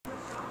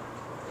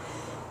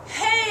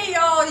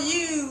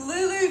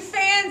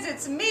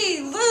it's me,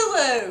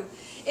 Lulu.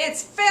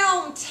 It's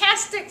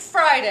Filmtastic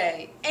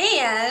Friday,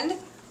 and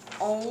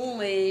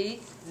only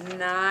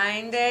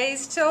 9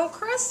 days till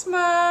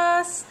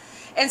Christmas.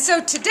 And so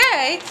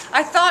today,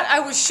 I thought I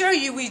would show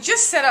you, we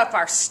just set up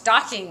our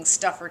stocking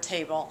stuffer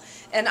table,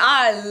 and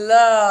I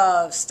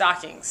love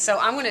stockings. So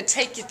I'm going to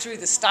take you through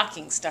the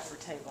stocking stuffer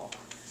table.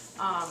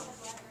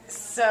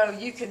 So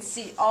you can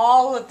see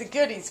all of the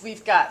goodies.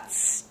 We've got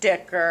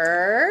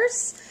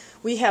stickers.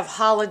 We have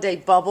holiday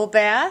bubble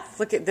bath.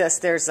 Look at this.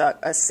 There's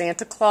a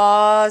Santa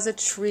Claus, a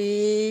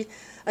tree,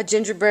 a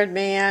gingerbread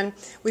man.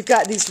 We've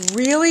got these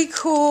really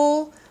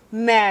cool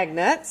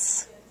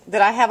magnets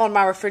that I have on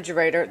my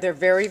refrigerator. They're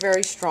very,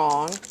 very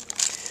strong.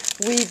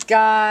 We've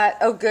got,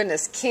 oh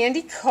goodness,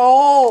 Candy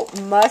Coat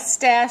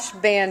mustache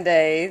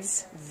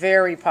Band-Aids.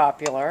 Very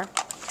popular.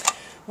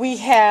 We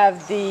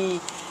have the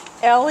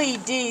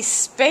LED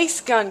space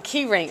gun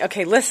keyring.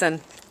 Okay, listen.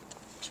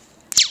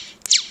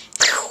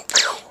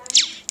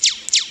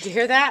 Did you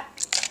hear that?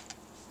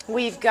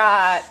 We've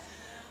got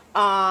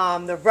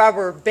the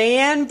rubber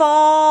band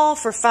ball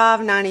for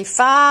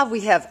 $5.95.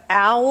 We have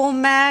owl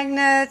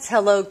magnets,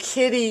 Hello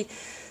Kitty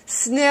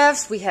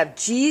sniffs. We have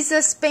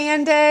Jesus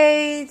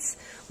Band-Aids.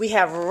 We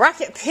have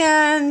rocket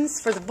pens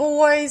for the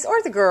boys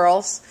or the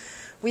girls.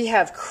 We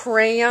have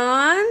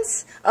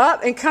crayons.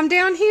 Up and come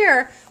down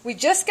here. We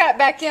just got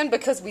back in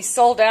because we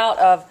sold out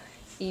of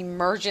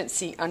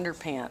emergency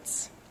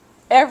underpants.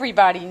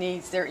 Everybody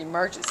needs their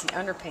emergency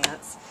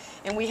underpants.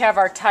 And we have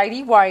our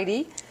tidy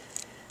whitey,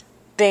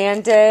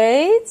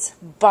 Band-Aids,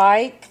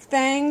 bike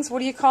things. What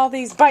do you call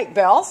these? Bike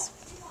bells.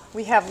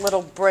 We have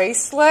little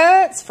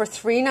bracelets for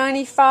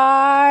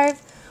 $3.95.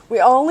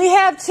 We only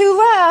have 2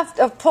 left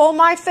of Pull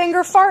My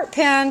Finger fart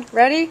pen.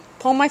 Ready?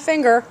 Pull my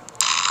finger.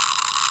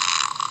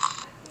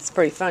 It's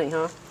pretty funny,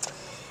 huh?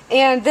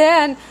 And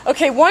then,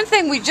 okay, one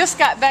thing we just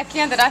got back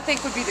in that I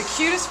think would be the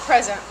cutest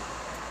present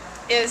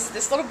is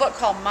this little book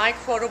called My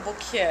Quotable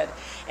Kid.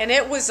 And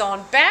it was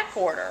on back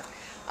order.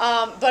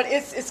 But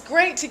it's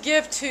great to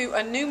give to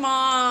a new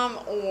mom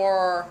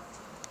or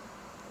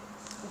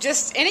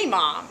just any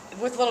mom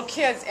with little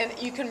kids. And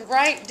you can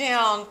write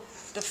down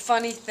the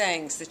funny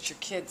things that your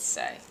kids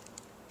say.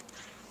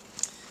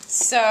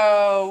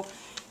 So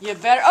you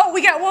better... Oh,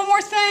 we got one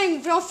more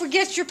thing. Don't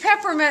forget your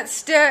peppermint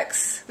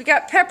sticks. We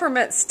got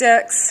peppermint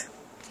sticks.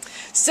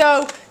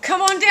 So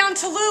come on down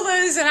to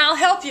Lulu's and I'll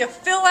help you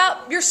fill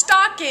out your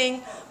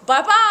stocking.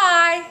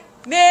 Bye-bye.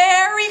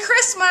 Merry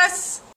Christmas.